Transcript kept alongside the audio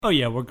Oh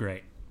yeah, we're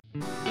great.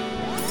 Hey,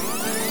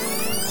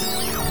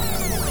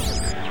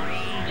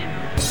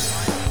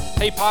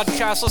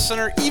 podcast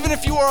listener, even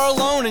if you are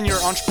alone in your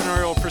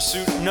entrepreneurial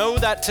pursuit, know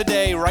that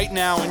today, right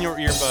now in your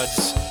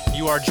earbuds,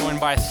 you are joined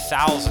by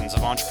thousands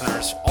of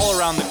entrepreneurs all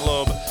around the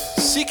globe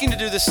seeking to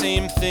do the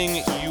same thing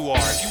you are.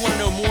 If you want to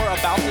know more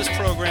about this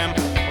program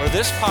or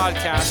this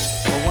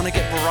podcast, or want to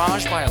get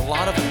barraged by a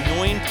lot of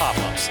annoying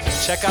pop-ups,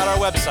 check out our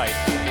website,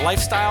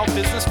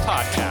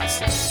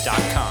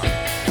 lifestylebusinesspodcast.com.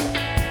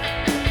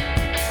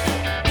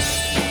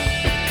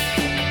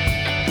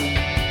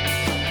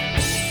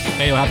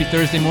 Hey, happy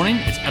Thursday morning.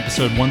 It's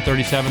episode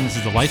 137. This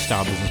is the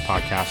Lifestyle Business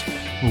Podcast,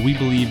 where we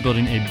believe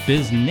building a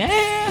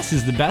business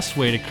is the best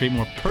way to create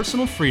more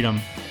personal freedom.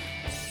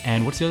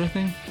 And what's the other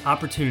thing?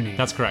 Opportunity.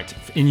 That's correct.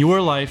 In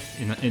your life,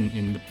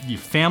 in your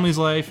family's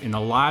life, in the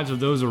lives of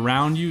those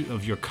around you,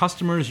 of your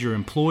customers, your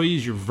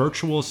employees, your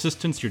virtual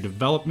assistants, your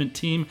development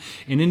team.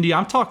 In India,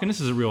 I'm talking, this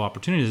is a real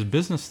opportunity. It's a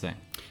business thing.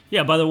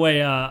 Yeah, by the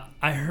way,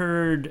 I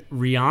heard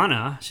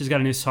Rihanna, she's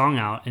got a new song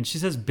out, and she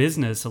says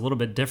business a little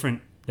bit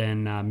different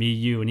than me,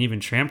 you, and even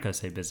Tramka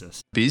say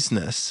business.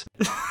 Business.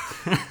 Let's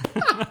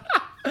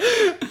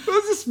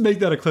just make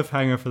that a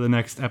cliffhanger for the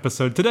next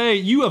episode. Today,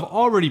 you have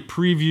already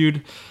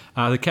previewed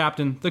the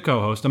captain, the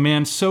co-host, a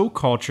man so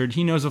cultured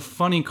he knows a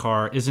funny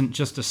car isn't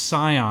just a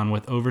Scion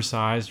with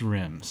oversized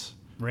rims.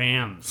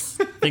 Rams.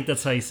 I think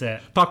that's how you say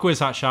it. Pop quiz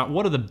hot shot.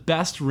 What are the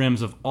best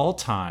rims of all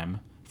time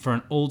for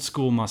an old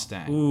school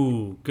Mustang?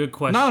 Ooh, good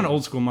question. Not an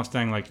old school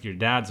Mustang like your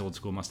dad's old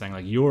school Mustang,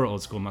 like your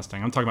old school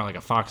Mustang. I'm talking about like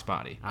a Fox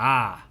body.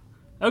 Ah.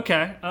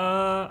 Okay,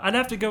 I'd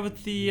have to go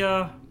with the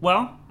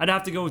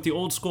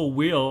old school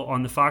wheel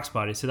on the Fox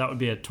body, so that would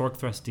be a Torque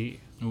Thrust D.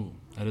 Ooh,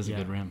 that is a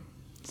good rim.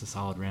 It's a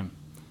solid rim.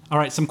 All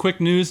right, some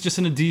quick news. Just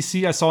into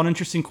DC, I saw an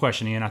interesting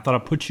question, Ian. I thought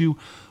I'd put you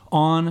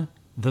on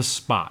the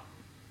spot.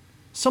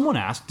 Someone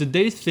asked, did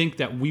they think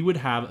that we would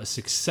have a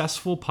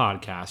successful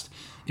podcast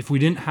if we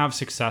didn't have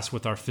success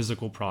with our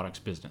physical products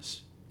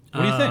business?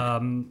 What do you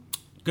think?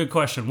 Good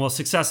question. Well,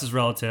 success is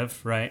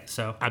relative, right?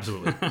 So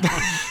Absolutely.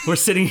 we're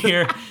sitting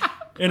here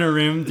in a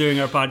room doing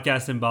our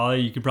podcast in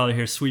Bali. You can probably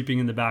hear sweeping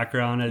in the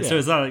background. So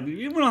it's not like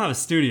we don't have a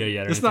studio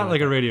yet. It's not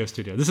like a radio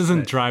studio. This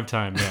isn't drive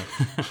time yet.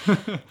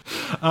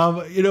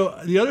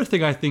 The other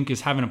thing I think is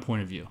having a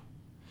point of view.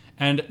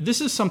 And this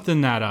is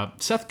something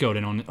that Seth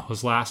Godin on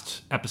his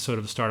last episode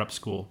of the Startup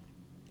School.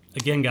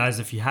 Again, guys,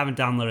 if you haven't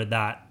downloaded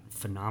that,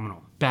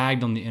 phenomenal.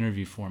 Bagged on the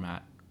interview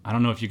format. I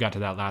don't know if you got to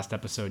that last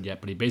episode yet,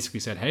 but he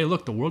basically said, hey,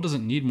 look, the world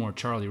doesn't need more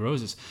Charlie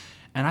Roses.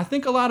 And I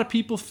think a lot of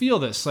people feel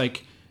this.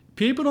 Like,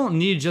 people don't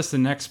need just the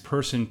next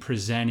person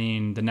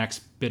presenting the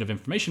next bit of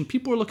information.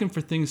 People are looking for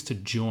things to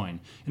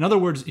join. In other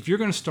words, if you're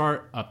going to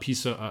start a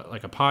piece of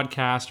like a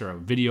podcast or a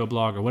video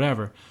blog or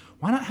whatever,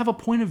 why not have a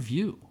point of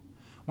view?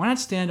 Why not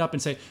stand up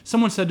and say,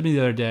 someone said to me the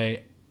other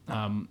day,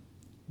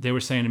 they were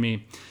saying to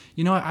me,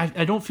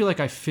 I don't feel like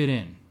I fit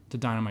in to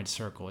Dynamite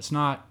Circle. It's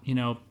not,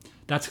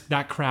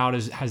 that crowd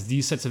has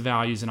these sets of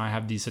values and I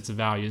have these sets of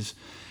values.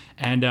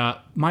 And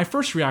my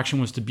first reaction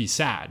was to be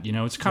sad.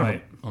 It's kind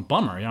of a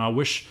bummer. I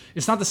wish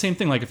it's not the same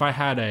thing. Like if I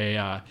had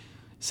a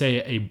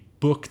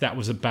book that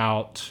was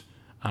about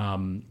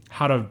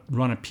how to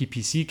run a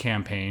PPC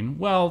campaign,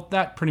 well,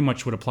 that pretty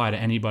much would apply to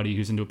anybody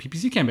who's into a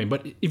PPC campaign.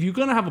 But if you're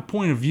going to have a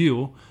point of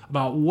view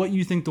about what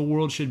you think the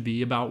world should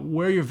be, about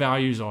where your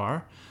values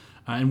are,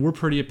 and we're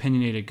pretty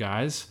opinionated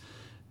guys,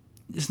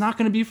 it's not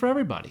going to be for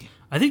everybody.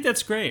 I think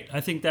that's great. I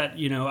think that,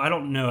 I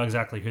don't know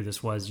exactly who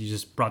this was. You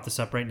just brought this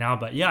up right now.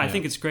 But I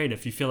think it's great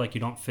if you feel like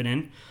you don't fit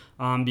in,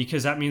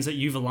 because that means that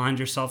you've aligned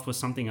yourself with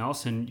something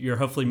else and you're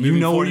hopefully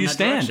moving forward where you in that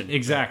stand. direction.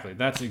 Exactly.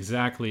 That's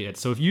exactly it.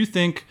 So if you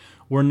think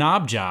we're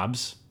knob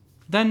jobs,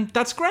 then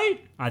that's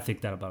great. I think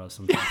that about us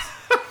sometimes.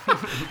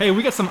 Hey,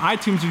 we got some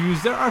iTunes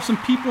reviews. There are some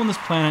people on this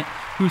planet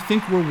who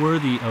think we're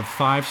worthy of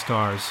 5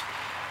 stars.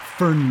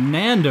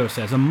 Fernando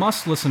says, a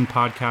must-listen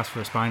podcast for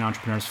aspiring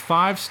entrepreneurs,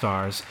 5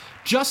 stars.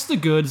 Just the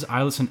goods.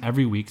 I listen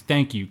every week.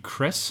 Thank you,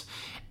 Chris.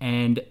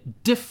 And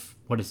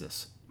what is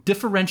this?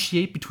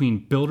 Differentiate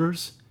between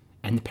builders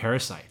and the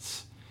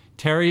parasites.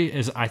 Terry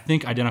is, I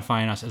think,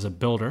 identifying us as a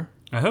builder.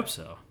 I hope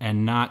so.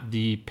 And not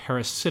the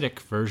parasitic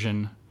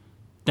version.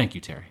 Thank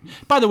you, Terry.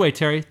 By the way,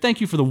 Terry,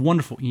 thank you for the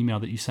wonderful email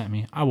that you sent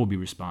me. I will be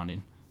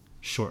responding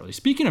shortly.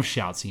 Speaking of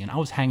shouts, Ian, I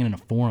was hanging in a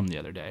forum the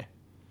other day.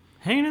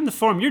 Hanging in the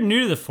forum. You're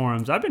new to the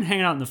forums. I've been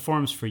hanging out in the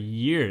forums for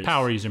years.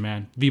 Power user,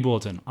 man.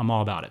 V-Bulletin. I'm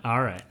all about it.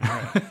 All right.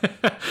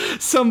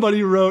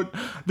 Somebody wrote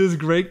this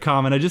great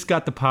comment. I just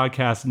got the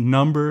podcast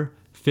number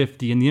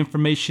 50, and the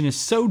information is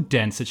so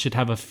dense it should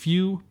have a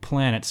few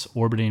planets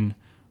orbiting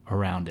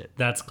around it.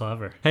 That's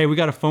clever. Hey, we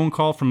got a phone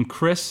call from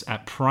Chris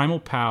at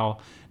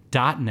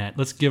primalpal.net.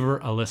 Let's give her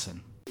a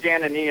listen.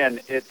 Dan and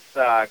Ian, it's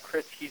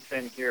Chris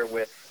Heason here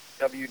with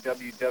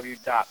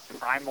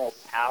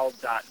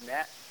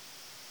www.primalpal.net.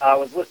 I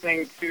was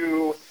listening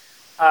to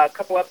a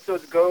couple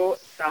episodes ago.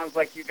 Sounds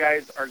like you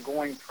guys are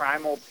going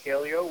primal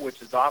paleo,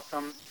 which is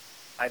awesome.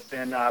 I've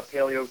been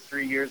paleo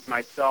 3 years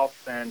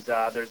myself, and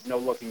there's no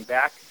looking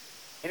back.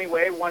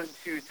 Anyway, wanted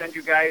to send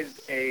you guys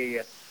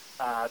a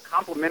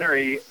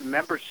complimentary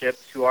membership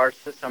to our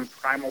system,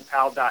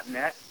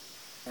 primalpal.net,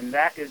 and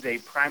that is a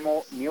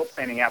primal meal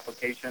planning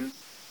application.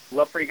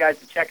 Love for you guys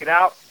to check it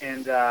out,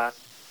 and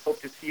hope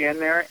to see you in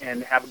there,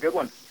 and have a good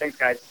one. Thanks,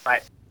 guys.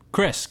 Bye.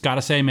 Chris,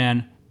 gotta say,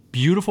 man,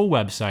 beautiful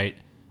website.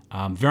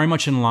 Very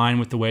much in line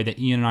with the way that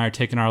Ian and I are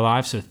taking our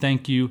lives, so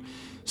thank you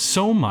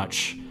so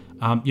much.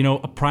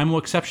 A primal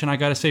exception, I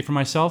gotta say for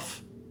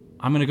myself,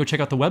 I'm gonna go check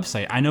out the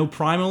website. I know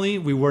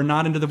primally we were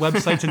not into the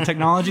websites and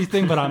technology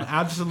thing, but I'm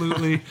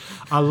absolutely,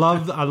 I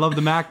love the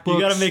MacBooks. You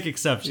got to make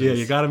exceptions. Yeah,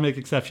 you got to make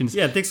exceptions.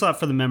 Yeah, thanks a lot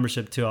for the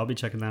membership too. I'll be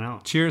checking that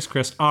out. Cheers,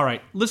 Chris. All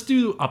right, let's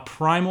do a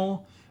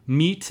primal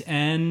meat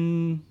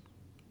and...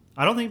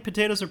 I don't think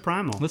potatoes are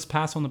primal. Let's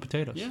pass on the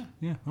potatoes.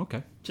 Yeah,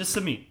 okay. just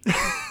some meat.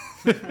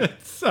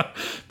 So,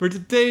 for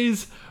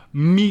today's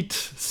meat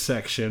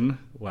section,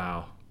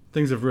 wow,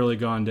 things have really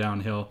gone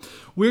downhill.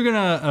 We're going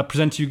to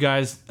present to you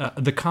guys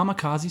the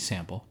Kamikaze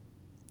sample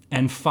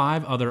and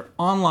 5 other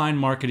online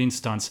marketing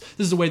stunts.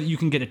 This is a way that you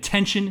can get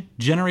attention,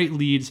 generate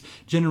leads,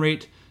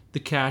 generate the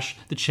cash,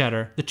 the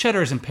cheddar. The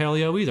cheddar isn't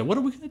paleo either. What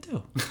are we going to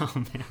do? Oh,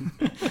 man.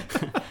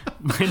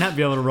 Might not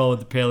be able to roll with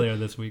the paleo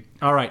this week.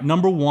 All right,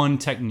 number 1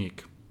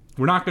 technique.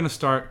 We're not going to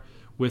start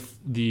with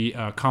the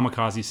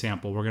Kamikaze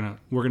sample. We're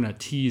gonna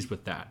tease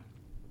with that.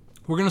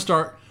 We're going to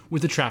start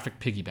with the traffic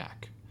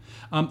piggyback.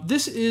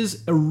 This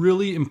is a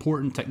really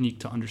important technique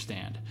to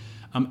understand.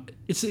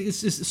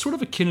 It's sort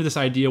of akin to this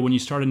idea when you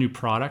start a new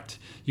product.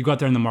 You go out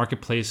there in the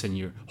marketplace and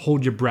you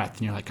hold your breath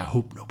and you're like, I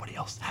hope nobody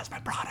else has my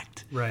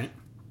product. Right.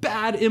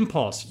 Bad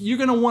impulse. You're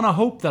going to want to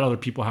hope that other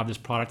people have this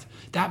product.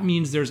 That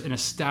means there's an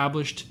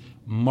established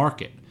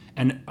market.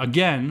 And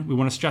again, we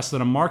want to stress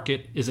that a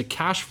market is a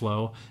cash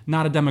flow,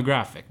 not a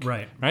demographic.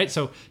 Right. Right?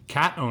 So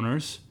cat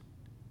owners,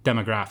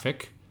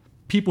 demographic.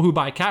 People who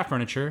buy cat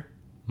furniture,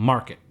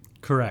 market.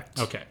 Correct.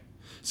 Okay.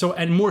 So,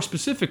 and more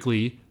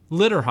specifically,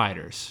 litter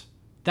hiders.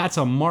 That's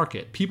a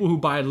market. People who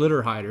buy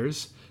litter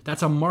hiders,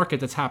 that's a market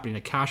that's happening,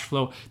 a cash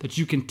flow that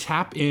you can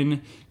tap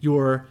in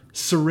your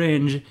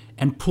syringe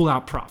and pull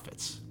out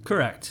profits.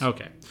 Correct.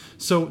 Okay.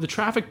 So the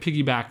traffic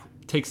piggyback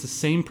takes the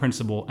same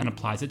principle and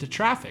applies it to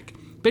traffic.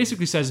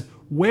 Basically says,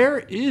 where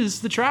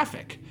is the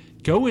traffic?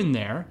 Go in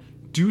there,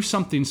 do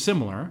something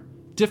similar,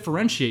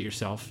 differentiate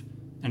yourself,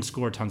 and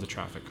score tons of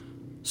traffic.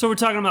 So we're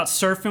talking about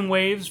surfing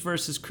waves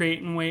versus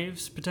creating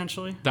waves,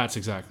 potentially? That's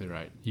exactly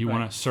right. You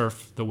want to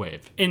surf the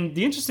wave. And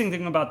the interesting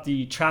thing about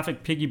the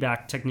traffic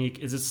piggyback technique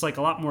is it's like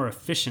a lot more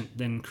efficient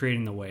than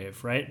creating the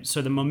wave, right?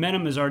 So the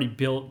momentum is already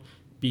built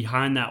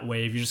behind that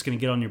wave. You're just going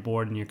to get on your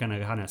board and you're going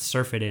to kind of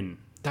surf it in.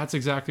 That's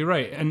exactly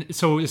right. And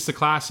so it's the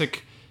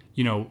classic,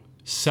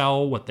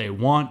 sell what they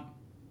want,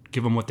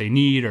 give them what they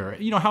need, or,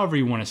 however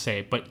you want to say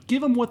it, but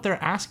give them what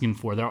they're asking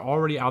for. They're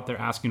already out there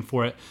asking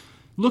for it.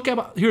 Look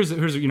at, here's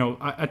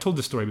I told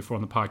this story before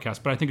on the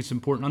podcast, but I think it's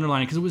important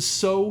underlining because it was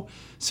so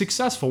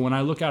successful. When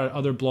I look at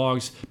other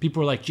blogs,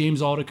 people are like,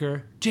 James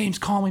Aldiker, James,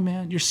 call me,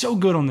 man. You're so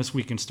good on This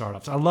Week in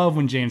Startups. I love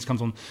when James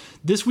comes on.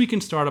 This Week in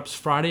Startups,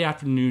 Friday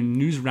afternoon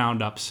news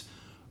roundups,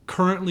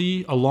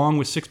 currently, along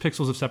with 6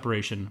 Pixels of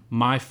Separation,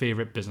 my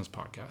favorite business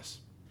podcast.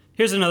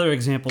 Here's another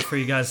example for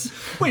you guys.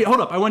 Wait,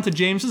 hold up. I went to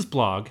James's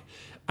blog.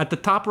 At the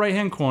top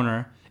right-hand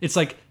corner, it's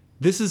like,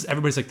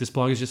 everybody's like, this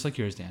blog is just like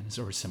yours, Dan. It's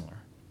or similar.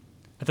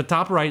 At the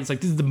top right, it's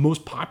like, this is the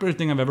most popular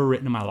thing I've ever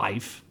written in my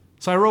life.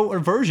 So I wrote a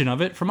version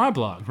of it for my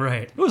blog.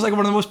 Right. It was like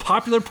one of the most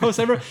popular posts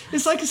ever.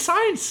 It's like a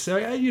science.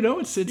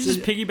 It's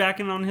just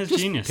piggybacking on his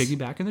genius.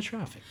 Piggybacking the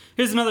traffic.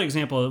 Here's another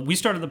example. We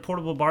started the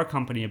Portable Bar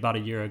Company about a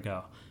year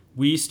ago.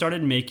 We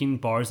started making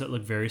bars that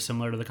look very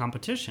similar to the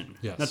competition.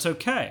 Yes. That's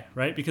okay,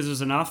 right?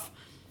 Because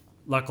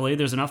luckily,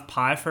 there's enough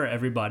pie for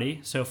everybody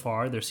so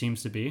far. There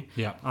seems to be.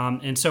 Yeah.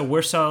 And so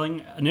we're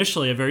selling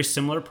initially a very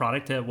similar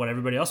product to what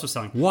everybody else was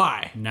selling.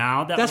 Why?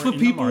 Now that that's we're what in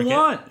people the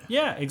market, want.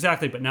 Yeah,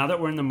 exactly. But now that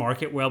we're in the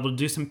market, we're able to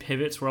do some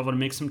pivots. We're able to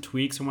make some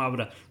tweaks, and we're able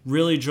to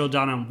really drill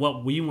down on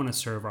what we want to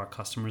serve our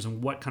customers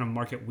and what kind of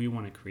market we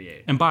want to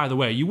create. And by the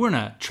way, you weren't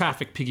a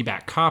traffic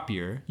piggyback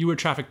copier. You were a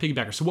traffic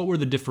piggybacker. So what were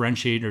the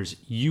differentiators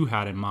you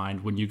had in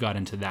mind when you got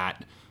into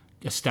that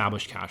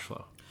established cash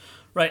flow?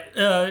 Right.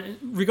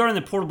 Regarding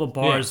the portable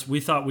bars, we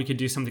thought we could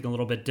do something a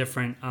little bit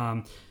different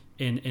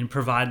and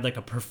provide like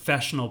a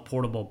professional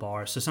portable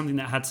bar. So something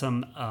that had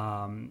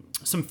some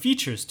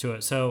features to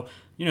it. So,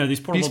 these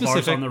portable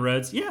bars on the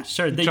roads. Yeah,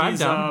 sure. They Drive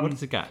use, down. What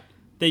does it got?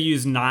 They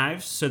use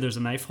knives. So there's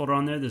a knife holder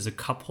on there. There's a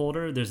cup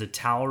holder. There's a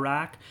towel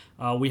rack.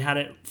 We had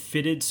it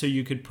fitted so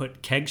you could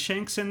put keg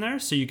shanks in there.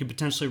 So you could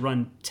potentially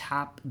run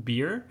tap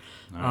beer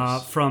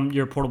from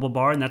your portable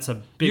bar. And that's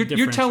a big differentiator.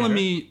 You're telling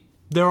me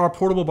there are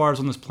portable bars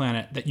on this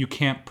planet that you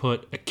can't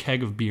put a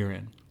keg of beer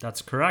in.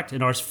 That's correct.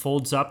 And ours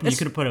folds up, and you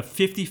could have put a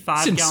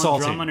 55-gallon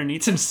drum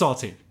underneath. It's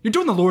insulting. You're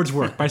doing the Lord's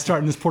work by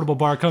starting this portable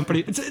bar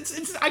company.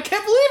 It's I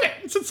can't believe it.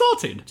 It's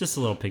insulting. Just a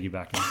little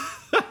piggybacking.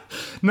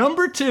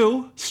 Number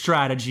 2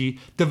 strategy,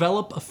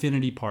 develop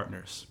affinity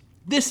partners.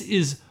 This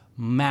is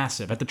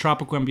massive. At the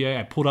Tropical MBA,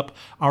 I pulled up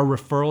our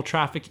referral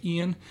traffic,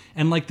 Ian,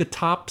 and like the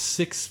top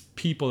 6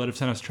 people that have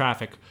sent us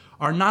traffic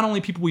are not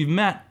only people we've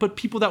met, but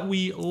people that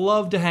we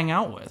love to hang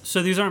out with.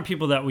 So these aren't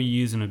people that we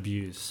use and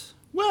abuse.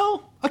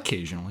 Well,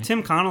 occasionally.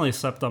 Tim Connolly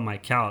slept on my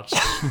couch.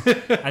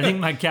 I think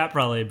my cat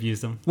probably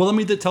abused him. Well, let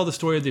me tell the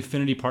story of the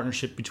affinity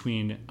partnership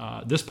between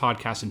this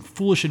podcast and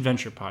Foolish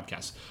Adventure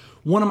podcast.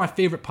 One of my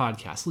favorite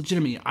podcasts.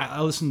 Legitimately,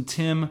 I listened to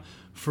Tim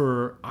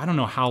for, I don't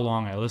know how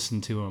long I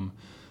listened to him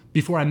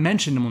before I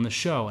mentioned him on the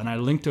show, and I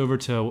linked over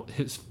to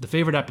the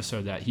favorite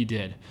episode that he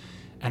did.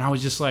 And I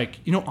was just like,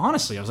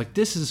 honestly, I was like,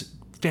 this is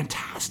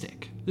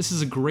fantastic. This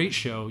is a great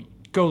show.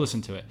 Go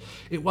listen to it.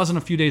 It wasn't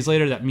a few days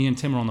later that me and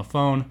Tim were on the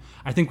phone.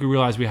 I think we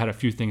realized we had a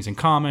few things in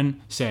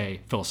common,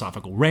 say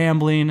philosophical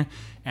rambling,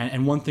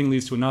 and one thing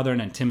leads to another, and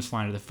then Tim's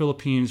flying to the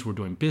Philippines. We're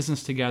doing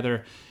business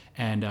together,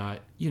 and,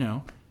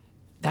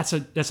 that's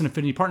an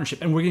affinity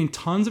partnership. And we're getting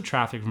tons of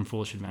traffic from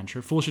Foolish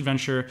Adventure. Foolish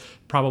Adventure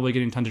probably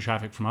getting tons of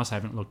traffic from us. I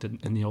haven't looked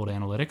in the old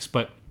analytics,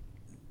 but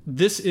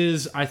this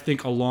is, I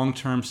think, a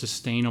long-term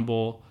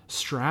sustainable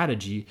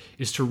strategy,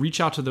 is to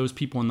reach out to those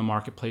people in the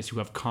marketplace who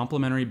have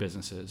complementary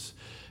businesses,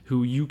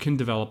 who you can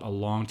develop a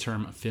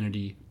long-term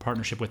affinity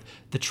partnership with.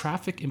 The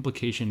traffic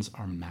implications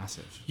are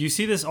massive. You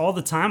see this all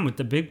the time with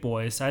the big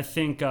boys. I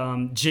think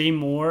Jay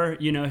Moore,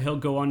 he'll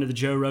go on to the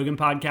Joe Rogan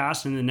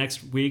podcast, and the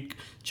next week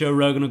Joe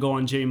Rogan will go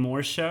on Jay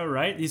Moore's show,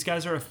 right? These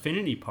guys are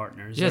affinity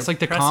partners. Yeah, it's like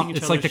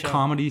the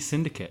comedy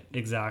syndicate.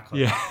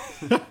 Exactly.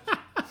 Yeah.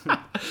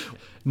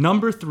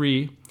 Number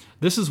 3,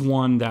 this is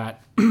one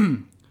that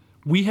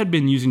we had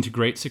been using to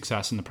great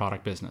success in the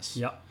product business.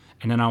 Yep.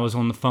 And then I was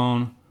on the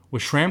phone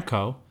with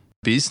Shramco.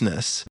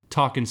 Business.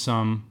 Talking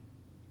some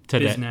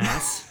today.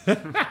 Business.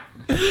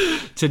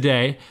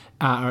 Today,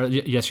 or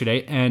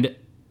yesterday. And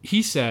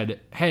he said,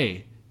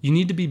 hey, you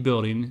need to be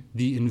building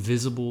the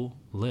invisible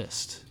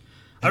list.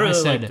 And I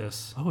really said, like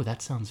this. Oh,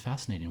 that sounds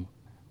fascinating.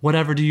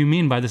 Whatever do you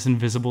mean by this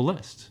invisible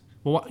list?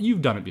 Well,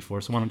 you've done it before,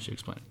 so why don't you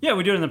explain it? Yeah,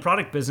 we do it in the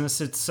product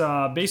business. It's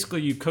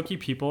basically you cookie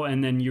people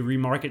and then you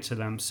remarket to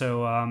them.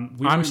 So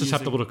I'm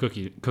susceptible to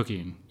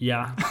cooking.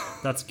 Yeah,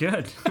 that's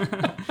good.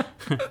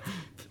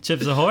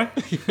 Chips Ahoy.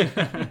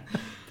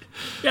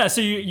 Yeah, so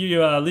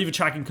you leave a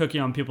tracking cookie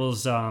on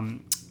people's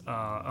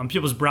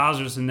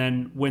browsers, and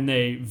then when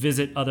they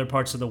visit other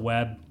parts of the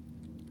web,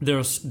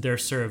 they're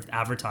served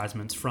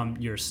advertisements from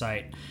your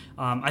site.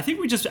 I think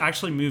we just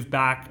actually moved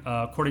back,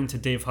 according to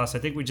Dave Huss, I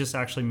think we just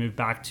actually moved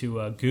back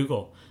to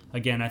Google.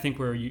 Again, I think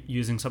we're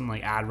using something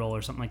like AdRoll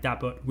or something like that,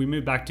 but we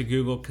moved back to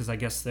Google because I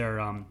guess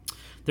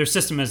their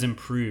system has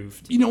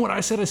improved. You know what I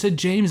said? I said,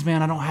 James,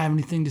 man, I don't have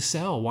anything to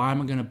sell. Why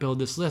am I going to build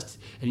this list?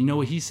 And you know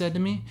what he said to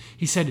me?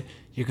 He said,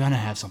 you're going to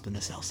have something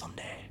to sell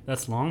someday.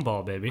 That's long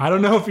ball, baby. I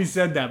don't know if he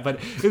said that, but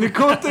the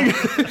cool thing,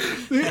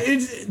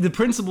 the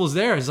principle is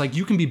there. Is like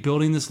you can be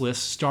building this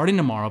list starting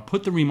tomorrow,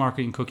 put the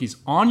remarketing cookies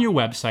on your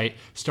website,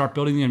 start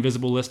building the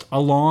invisible list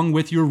along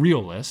with your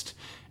real list,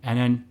 and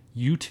then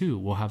you too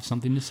will have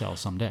something to sell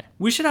someday.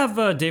 We should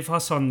have Dave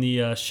Huss on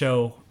the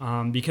show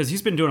because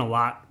he's been doing a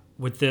lot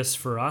with this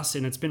for us,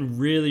 and it's been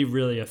really,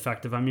 really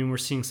effective. I mean, we're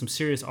seeing some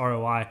serious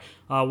ROI.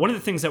 One of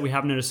the things that we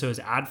have noticed, though, is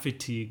ad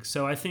fatigue.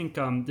 So I think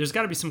there's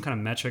got to be some kind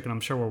of metric, and I'm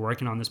sure we're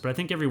working on this, but I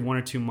think every 1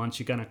 or 2 months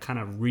you're going to kind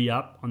of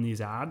re-up on these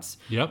ads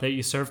that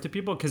you serve to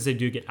people because they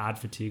do get ad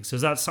fatigue. So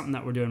that's something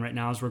that we're doing right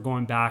now is we're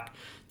going back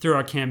through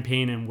our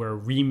campaign and we're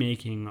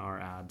remaking our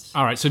ads.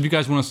 All right, so if you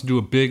guys want us to do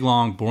a big,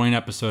 long, boring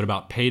episode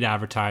about paid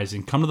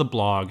advertising, come to the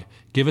blog,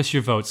 give us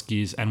your vote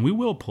skis, and we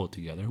will pull it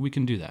together. We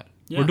can do that.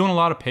 Yeah. We're doing a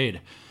lot of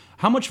paid.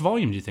 How much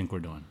volume do you think we're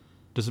doing?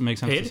 Does it make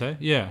sense to say?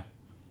 Yeah.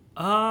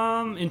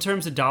 In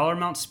terms of dollar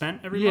amount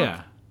spent every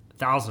month?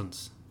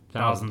 Thousands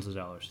of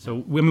dollars. So,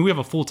 I mean, we have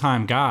a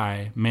full-time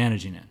guy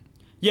managing it.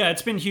 Yeah,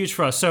 it's been huge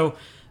for us. So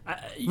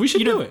we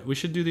should do it. We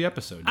should do the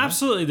episode.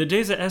 Absolutely. The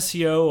days of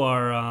SEO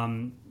are,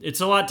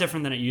 it's a lot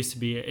different than it used to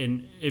be.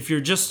 And if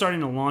you're just starting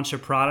to launch a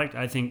product,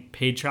 I think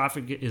paid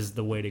traffic is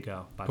the way to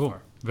go by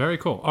far. Very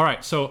cool. All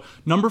right. So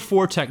number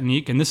 4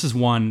 technique, and this is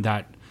one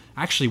that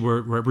actually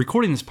we're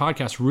recording this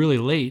podcast really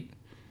late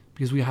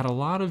because we had a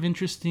lot of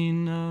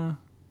interesting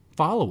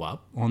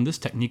follow-up on this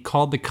technique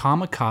called the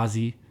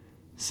kamikaze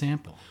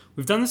sample.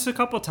 We've done this a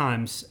couple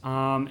times,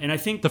 and I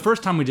think the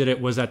first time we did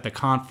it was at the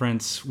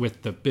conference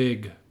with the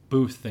big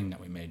booth thing that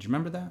we made. Do you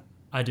remember that?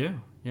 I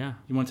do. Yeah.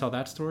 You want to tell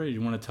that story, or do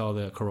you want to tell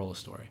the Corolla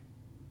story?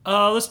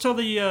 Let's tell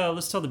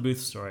the booth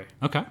story.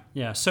 Okay.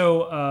 Yeah.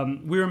 So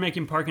we were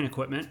making parking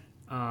equipment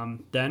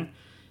then,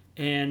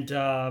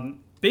 and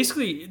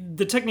basically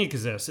the technique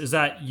is this: is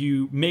that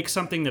you make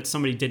something that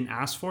somebody didn't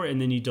ask for,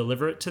 and then you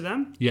deliver it to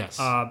them. Yes.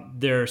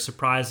 They're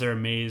surprised. They're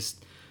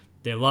amazed.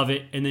 They love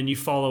it, and then you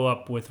follow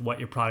up with what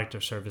your product or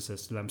service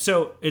is to them.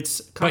 So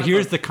it's kind but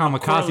here's the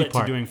kamikaze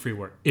part. To doing free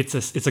work. It's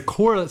a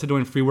correlate to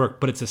doing free work,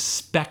 but it's a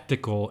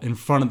spectacle in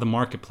front of the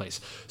marketplace.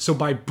 So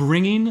by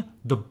bringing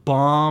the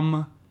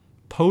bomb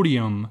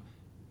podium,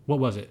 what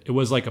was it? It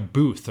was like a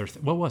booth or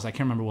what was? I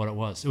can't remember what it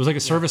was. It was like a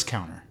service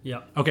counter.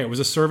 Yeah. Okay, it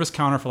was a service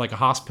counter for like a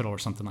hospital or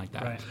something like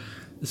that. Right.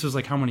 This was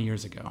like how many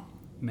years ago?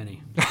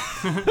 Many.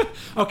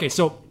 Okay,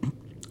 so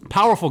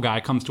powerful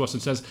guy comes to us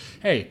and says,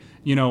 "Hey,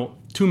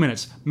 2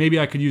 minutes. Maybe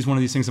I could use one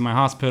of these things in my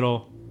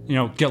hospital.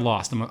 get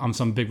lost. I'm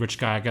some big rich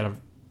guy. I got to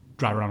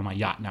drive around on my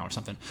yacht now or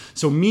something.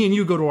 So me and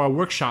you go to our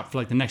workshop for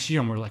like the next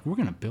year, and we're like, we're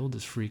going to build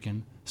this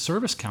freaking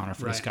service counter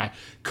for this guy.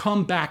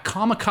 Come back,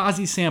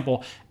 kamikaze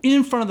sample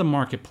in front of the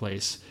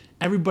marketplace.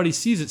 Everybody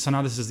sees it. So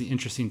now this is the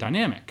interesting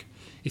dynamic.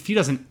 If he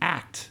doesn't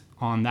act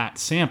on that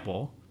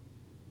sample,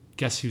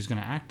 guess who's going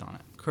to act on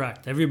it?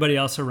 Correct. Everybody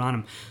else around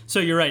him. So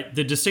you're right.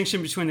 The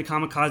distinction between the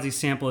kamikaze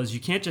sample is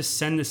you can't just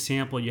send the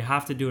sample. You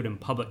have to do it in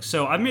public.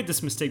 So I've made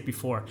this mistake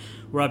before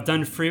where I've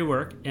done free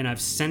work and I've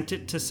sent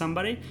it to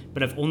somebody,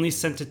 but I've only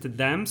sent it to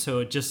them. So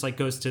it just like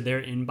goes to their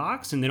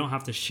inbox and they don't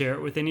have to share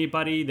it with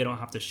anybody. They don't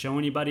have to show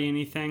anybody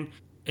anything.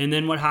 And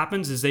then what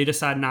happens is they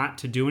decide not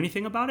to do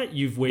anything about it.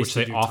 You've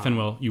wasted your time. Which they often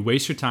will. You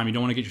waste your time. You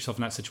don't want to get yourself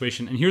in that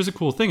situation. And here's the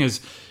cool thing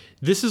is,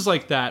 this is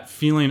like that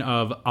feeling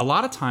of a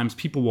lot of times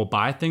people will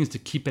buy things to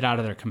keep it out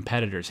of their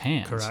competitors'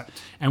 hands. Correct.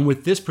 And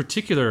with this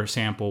particular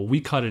sample,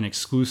 we cut an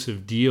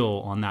exclusive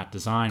deal on that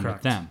design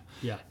with them.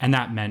 Yeah. And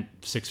that meant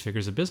 6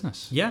 figures of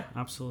business. Yeah,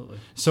 absolutely.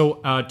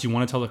 So do you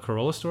want to tell the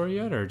Corolla story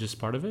yet, or just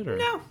part of it? Or?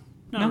 No,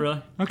 not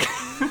really. Okay.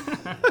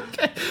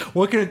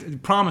 Okay.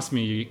 Promise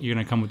me you're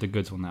going to come with the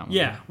goods on that one.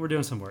 Yeah, we're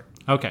doing some work.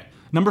 Okay.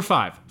 Number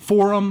 5,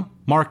 forum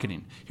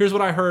marketing. Here's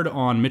what I heard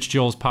on Mitch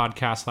Gill's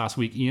podcast last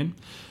week, Ian.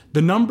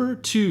 The number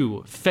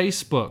 2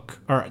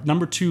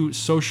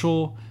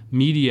 social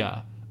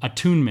media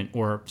attunement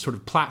or sort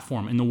of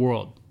platform in the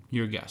world.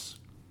 Your guess.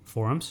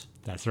 Forums?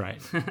 That's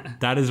right.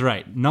 That is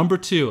right. Number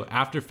 2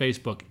 after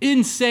Facebook.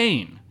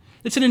 Insane.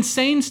 It's an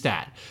insane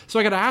stat. So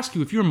I got to ask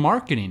you, if you're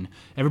marketing,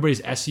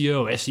 everybody's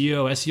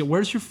SEO,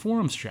 where's your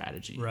forum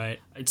strategy? Right.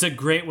 It's a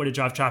great way to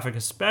drive traffic,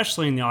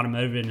 especially in the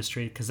automotive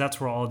industry, because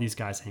that's where all these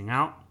guys hang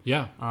out.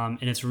 Yeah.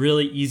 And it's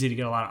really easy to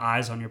get a lot of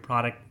eyes on your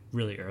product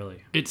really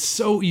early. It's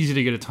so easy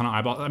to get a ton of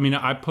eyeballs. I mean,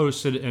 I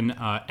posted in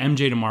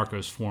MJ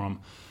DeMarco's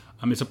forum.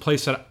 It's a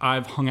place that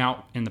I've hung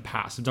out in the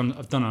past.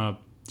 I've done a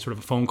sort of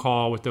a phone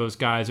call with those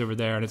guys over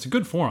there, and it's a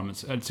good forum.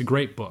 It's a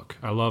great book.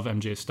 I love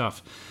MJ's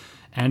stuff.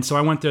 And so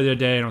I went there the other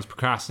day and I was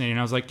procrastinating.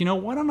 I was like,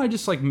 why don't I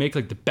just like make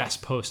like the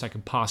best post I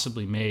could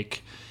possibly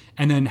make,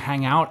 and then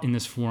hang out in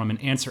this forum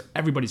and answer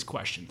everybody's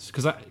questions,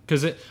 because I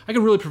could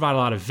really provide a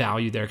lot of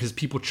value there, because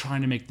people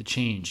trying to make the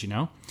change,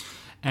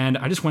 And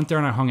I just went there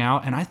and I hung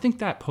out, and I think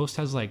that post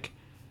has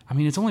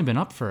it's only been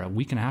up for a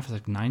week and a half.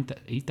 It's like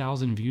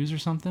 8,000 views or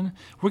something.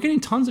 We're getting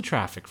tons of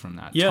traffic from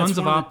that. Yeah, tons it's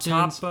of one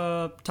opt-ins. of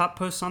the top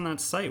posts on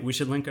that site. We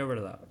should link over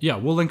to that. Yeah,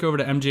 we'll link over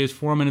to MJ's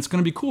forum, and it's going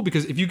to be cool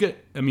because if you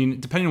get,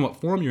 depending on what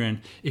forum you're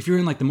in, if you're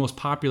in like the most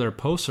popular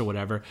posts or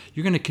whatever,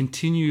 you're going to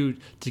continue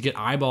to get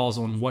eyeballs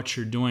on what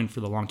you're doing for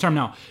the long term.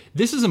 Now,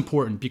 this is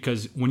important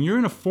because when you're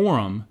in a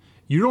forum,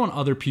 you're on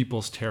other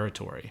people's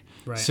territory.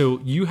 Right. So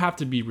you have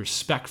to be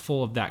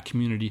respectful of that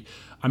community.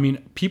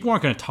 People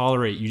aren't going to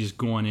tolerate you just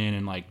going in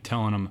and like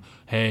telling them,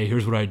 hey,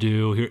 here's what I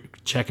do. Here,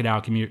 check it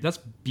out, community. That's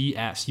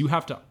BS. You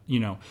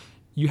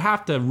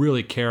have to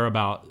really care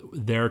about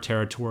their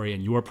territory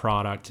and your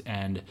product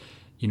and,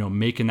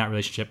 making that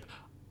relationship.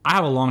 I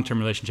have a long-term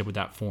relationship with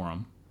that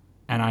forum,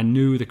 and I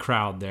knew the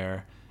crowd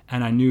there,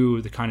 and I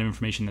knew the kind of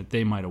information that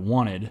they might have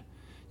wanted.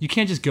 You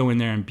can't just go in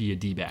there and be a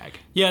D-bag.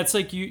 Yeah, it's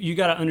like you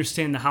got to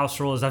understand the house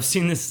rules. I've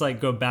seen this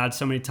like go bad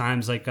so many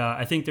times. Like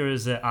I think there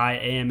was an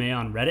IAMA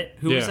on Reddit.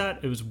 Who was that?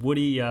 It was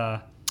Woody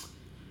Harrelson.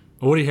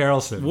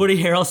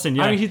 Woody Harrelson,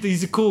 yeah.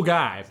 He's a cool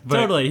guy.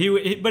 Totally. He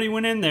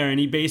went in there and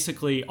he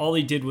basically, all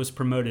he did was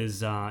promote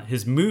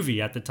his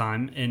movie at the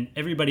time, and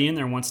everybody in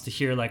there wants to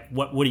hear like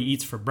what Woody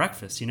eats for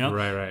breakfast,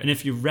 Right. And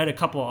if you've read a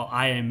couple of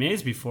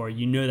IMAs before,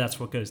 that's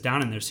what goes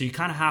down in there. So you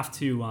kind of have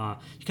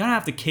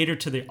to cater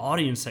to the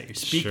audience that you're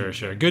speaking.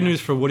 Sure. Good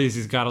news for Woody is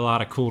he's got a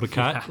lot of cool to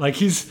cut. Yeah. Like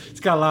he's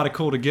got a lot of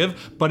cool to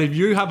give. But if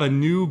you have a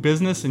new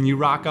business and you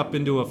rock up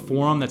into a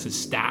forum that's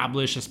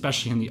established,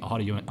 especially in the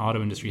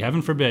auto industry,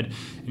 heaven forbid,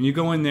 and you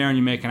go in there and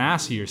you make an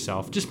ass of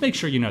yourself, just make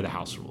sure you know the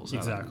house rules.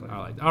 Exactly. I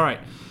like. All right.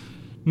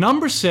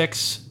 Number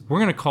 6, we're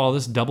going to call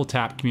this double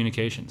tap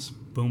communications.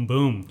 Boom,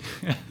 boom.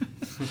 All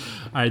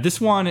right. This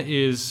one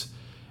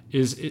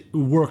it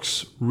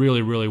works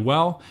really, really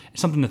well.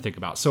 It's something to think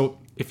about. So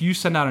if you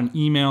send out an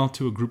email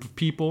to a group of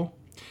people,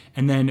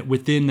 and then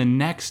within the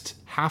next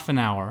half an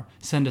hour,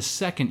 send a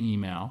second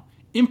email,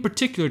 in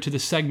particular to the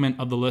segment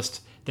of the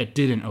list that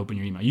didn't open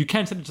your email. You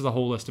can send it to the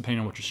whole list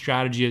depending on what your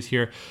strategy is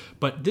here,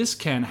 but this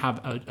can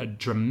have a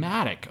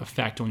dramatic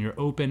effect on your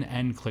open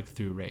and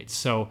click-through rates.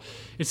 So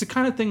it's the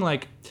kind of thing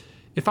like,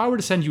 if I were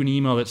to send you an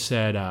email that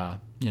said,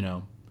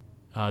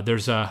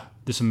 there's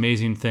this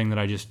amazing thing that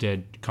I just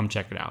did, come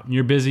check it out. And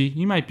you're busy,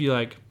 you might be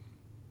like,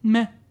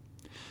 meh.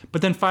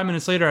 But then 5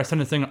 minutes later, I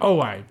send a thing,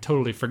 I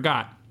totally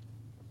forgot.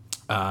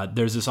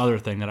 There's this other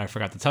thing that I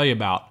forgot to tell you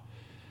about.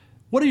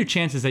 What are your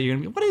chances that you're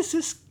going to be,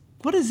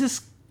 what is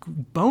this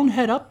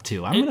bonehead up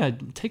to? I'm going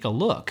to take a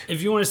look.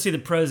 If you want to see the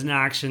pros in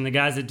action, the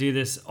guys that do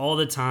this all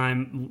the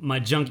time, my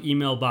junk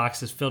email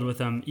box is filled with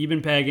them.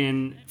 Eben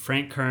Pagan,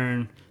 Frank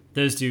Kern,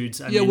 those dudes.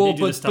 They do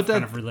this stuff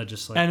kind of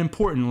religiously. An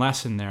important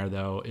lesson there,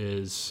 though,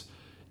 is,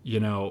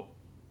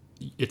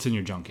 it's in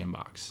your junk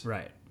inbox.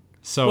 Right.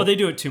 So they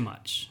do it too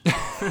much.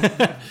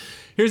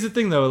 Here's the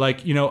thing, though.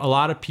 A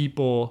lot of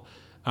people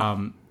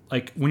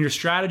like when your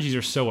strategies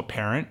are so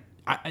apparent,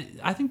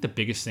 I think the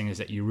biggest thing is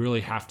that you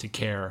really have to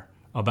care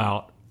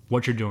about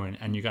what you're doing,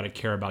 and you got to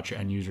care about your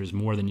end users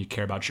more than you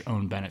care about your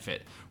own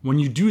benefit. When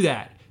you do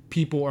that,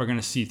 people are going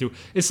to see through.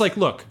 It's like,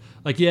 look,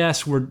 like,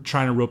 yes, we're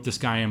trying to rope this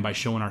guy in by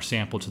showing our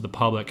sample to the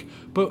public,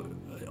 but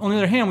on the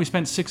other hand, we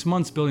spent 6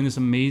 months building this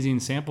amazing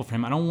sample for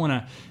him. I don't want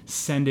to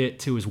send it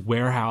to his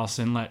warehouse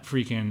and let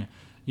freaking,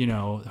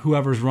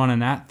 whoever's running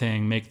that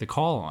thing make the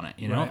call on it.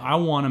 Right. I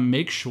want to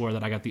make sure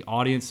that I got the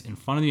audience in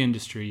front of the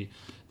industry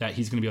that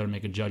he's going to be able to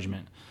make a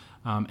judgment.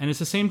 And it's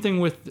the same thing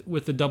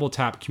with the double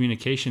tap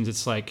communications.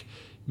 It's like,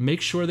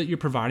 make sure that you're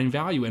providing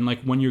value. And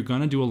like when you're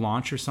going to do a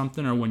launch or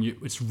something, or when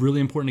it's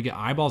really important to get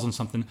eyeballs on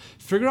something,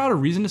 figure out a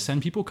reason to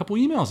send people a couple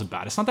emails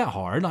about it. It's not that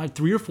hard. Like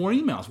 3 or 4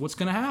 emails. What's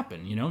going to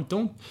happen?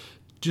 Don't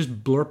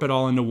just blurp it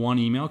all into one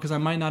email, because I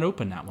might not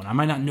open that one. I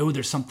might not know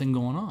there's something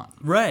going on.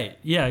 Right.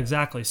 Yeah,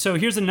 exactly. So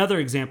here's another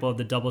example of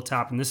the double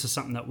tap, and this is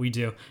something that we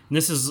do. And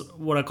this is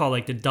what I call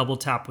like the double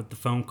tap with the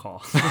phone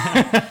call.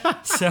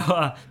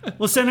 So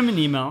we'll send them an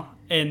email,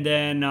 and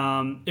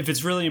then if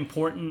it's really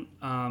important,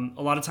 a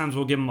lot of times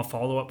we'll give them a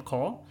follow-up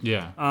call.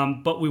 Yeah.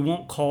 But we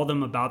won't call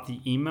them about the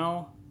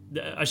email.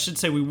 I should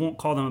say we won't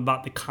call them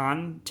about the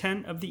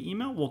content of the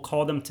email. We'll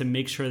call them to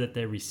make sure that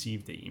they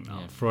receive the email.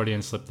 Yeah,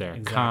 Freudian slip there.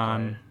 Exactly.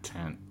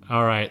 Content.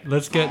 All right,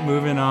 let's get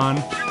moving on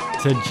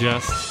to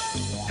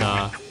just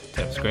the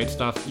tips. Great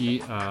stuff,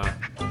 E.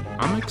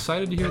 I'm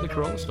excited to hear the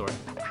Corolla story.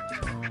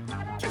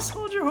 Just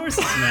hold your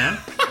horses, man.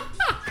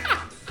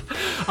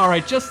 All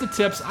right, just the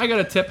tips. I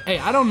got a tip. Hey,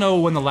 I don't know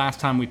when the last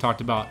time we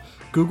talked about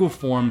Google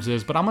Forms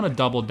is, but I'm going to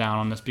double down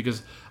on this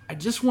because I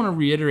just want to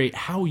reiterate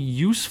how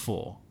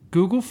useful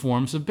Google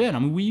Forms have been. I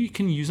mean, we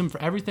can use them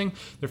for everything.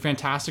 They're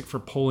fantastic for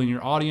polling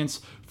your audience,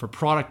 for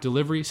product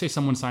delivery. Say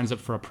someone signs up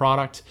for a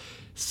product,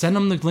 send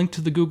them the link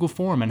to the Google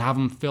Form and have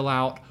them fill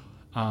out.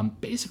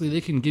 Basically,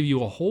 they can give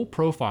you a whole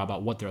profile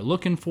about what they're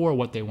looking for,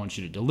 what they want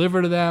you to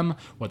deliver to them,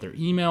 what their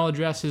email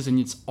address is, and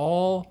it's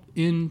all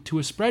into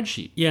a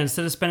spreadsheet. Yeah,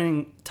 instead of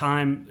spending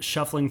time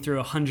shuffling through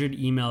 100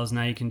 emails,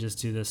 now you can just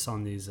do this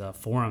on these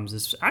forums.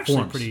 It's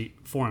actually pretty...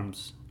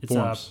 Forums. It's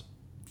Forms.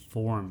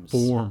 Forms.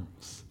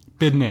 Forms.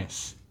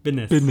 Business.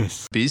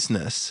 Business.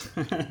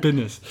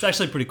 It's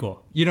actually pretty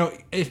cool.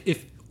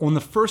 If on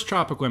the first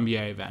Tropical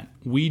MBA event,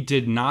 we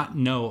did not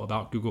know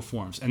about Google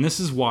Forms, and this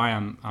is why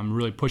I'm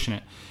really pushing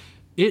it.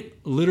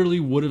 It literally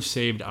would have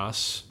saved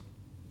us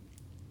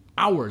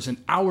hours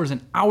and hours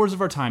and hours of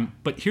our time.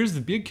 But here's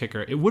the big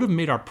kicker: it would have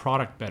made our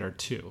product better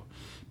too,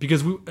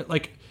 because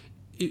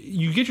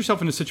you get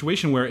yourself in a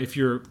situation where if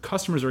your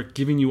customers are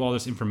giving you all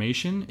this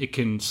information, it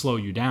can slow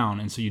you down,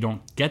 and so you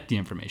don't get the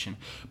information.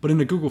 But in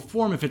a Google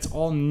Form, if it's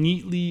all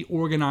neatly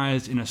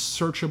organized in a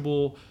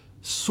searchable,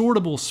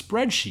 sortable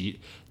spreadsheet,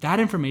 that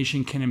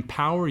information can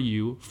empower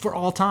you for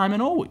all time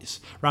and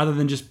always, rather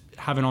than just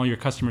having all your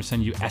customers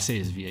send you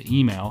essays via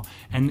email,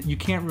 and you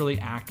can't really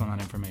act on that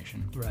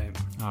information. Right.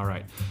 All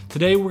right.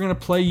 Today, we're going to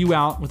play you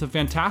out with a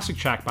fantastic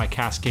track by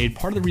Cascade.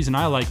 Part of the reason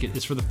I like it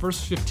is for the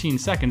first 15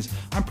 seconds,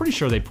 I'm pretty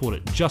sure they pulled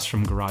it just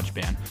from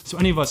GarageBand. So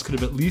any of us could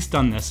have at least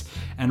done this.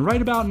 And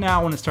right about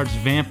now, when it starts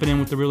vamping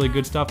in with the really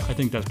good stuff, I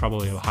think that's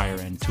probably a higher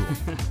end tool.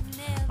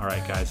 All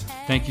right, guys.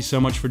 Thank you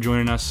so much for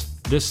joining us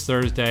this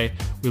Thursday.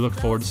 We look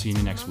forward to seeing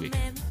you next week.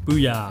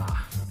 Booyah.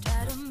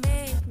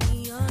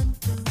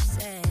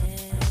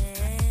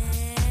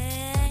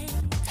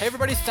 Hey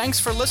everybody, thanks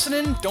for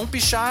listening. Don't be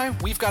shy.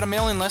 We've got a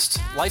mailing list,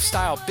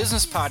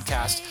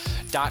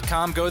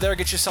 lifestylebusinesspodcast.com. Go there,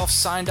 get yourself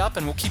signed up,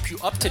 and we'll keep you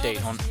up to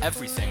date on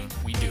everything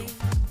we do.